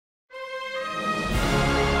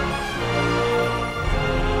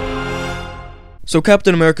So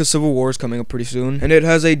Captain America Civil War is coming up pretty soon, and it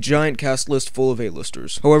has a giant cast list full of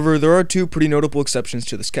A-listers. However, there are two pretty notable exceptions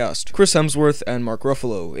to this cast: Chris Hemsworth and Mark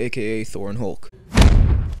Ruffalo, aka Thor and Hulk.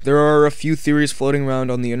 There are a few theories floating around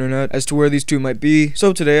on the internet as to where these two might be,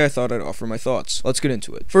 so today I thought I'd offer my thoughts. Let's get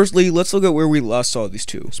into it. Firstly, let's look at where we last saw these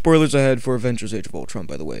two. Spoilers ahead for Avengers Age of Ultron,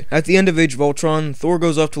 by the way. At the end of Age of Ultron, Thor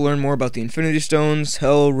goes off to learn more about the Infinity Stones,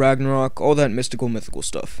 Hell, Ragnarok, all that mythical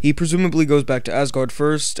stuff. He presumably goes back to Asgard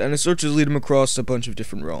first, and his searches lead him across a bunch of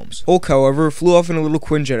different realms. Hulk, however, flew off in a little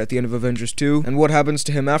Quinjet at the end of Avengers 2, and what happens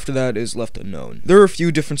to him after that is left unknown. There are a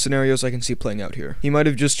few different scenarios I can see playing out here. He might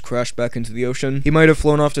have just crashed back into the ocean, he might have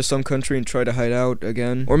flown off to some country and try to hide out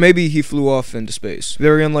again, or maybe he flew off into space.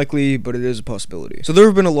 Very unlikely, but it is a possibility. So there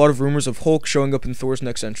have been a lot of rumors of Hulk showing up in Thor's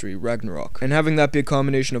next entry, Ragnarok, and having that be a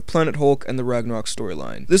combination of Planet Hulk and the Ragnarok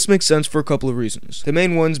storyline. This makes sense for a couple of reasons. The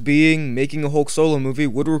main ones being, making a Hulk solo movie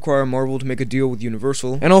would require Marvel to make a deal with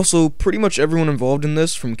Universal, and also, pretty much everyone involved in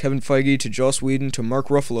this, from Kevin Feige to Joss Whedon to Mark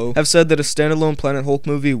Ruffalo, have said that a standalone Planet Hulk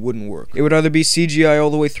movie wouldn't work. It would either be CGI all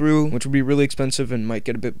the way through, which would be really expensive and might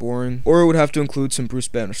get a bit boring, or it would have to include some Bruce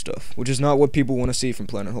Banner stuff, which is not what people want to see from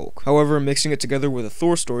Planet Hulk. However, mixing it together with a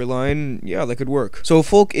Thor storyline, yeah, that could work. So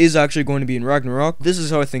if Hulk is actually going to be in Ragnarok, this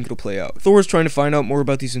is how I think it'll play out. Thor is trying to find out more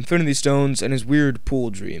about these Infinity Stones and his weird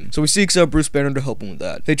pool dream, so he seeks out Bruce Banner to help him with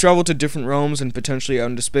that. They travel to different realms and potentially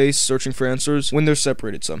out into space, searching for answers, when they're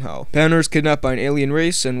separated somehow. Banner is kidnapped by an alien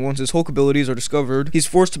race, and once his Hulk abilities are discovered, he's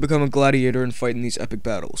forced to become a gladiator and fight in these epic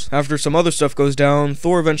battles. After some other stuff goes down,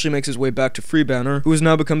 Thor eventually makes his way back to free Banner, who has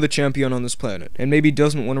now become the champion on this planet, and maybe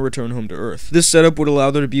doesn't want to return home to Earth. This setup would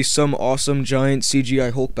allow there to be some awesome giant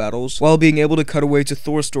CGI Hulk battles, while being able to cut away to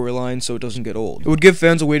Thor's storyline so it doesn't get old. It would give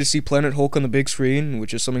fans a way to see Planet Hulk on the big screen,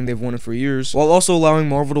 which is something they've wanted for years, while also allowing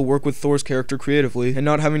Marvel to work with Thor's character creatively, and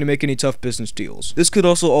not having to make any tough business deals. This could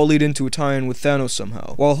also all lead into a tie-in with Thanos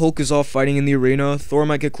somehow. While Hulk is off fighting in the arena, Thor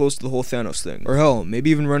might get close to the whole Thanos thing. Or hell, maybe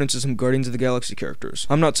even run into some Guardians of the Galaxy characters.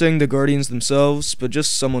 I'm not saying the Guardians themselves, but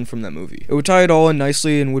just someone from that movie. It would tie it all in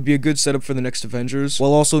nicely and would be a good setup for the next Avengers,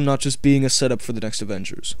 while also not just being a setup for the next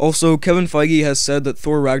Avengers. Also, Kevin Feige has said that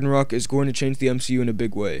Thor Ragnarok is going to change the MCU in a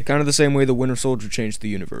big way, kind of the same way the Winter Soldier changed the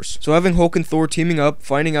universe. So having Hulk and Thor teaming up,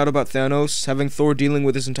 finding out about Thanos, having Thor dealing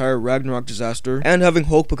with his entire Ragnarok disaster, and having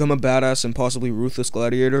Hulk become a badass and possibly ruthless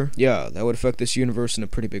gladiator, yeah, that would affect this universe in a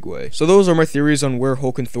pretty big way. So those are my theories on where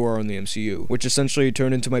Hulk and Thor are in the MCU, which essentially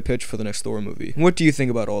turned into my pitch for the next Thor movie. What do you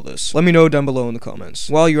think about all this? Let me know down below in the comments.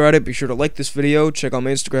 While you're at it, be sure to like this video, check out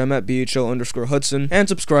my Instagram at BHL_Hudson, and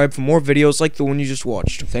subscribe for more videos like the one you just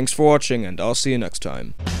watched. Thanks for watching, and I'll see you next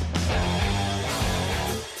time.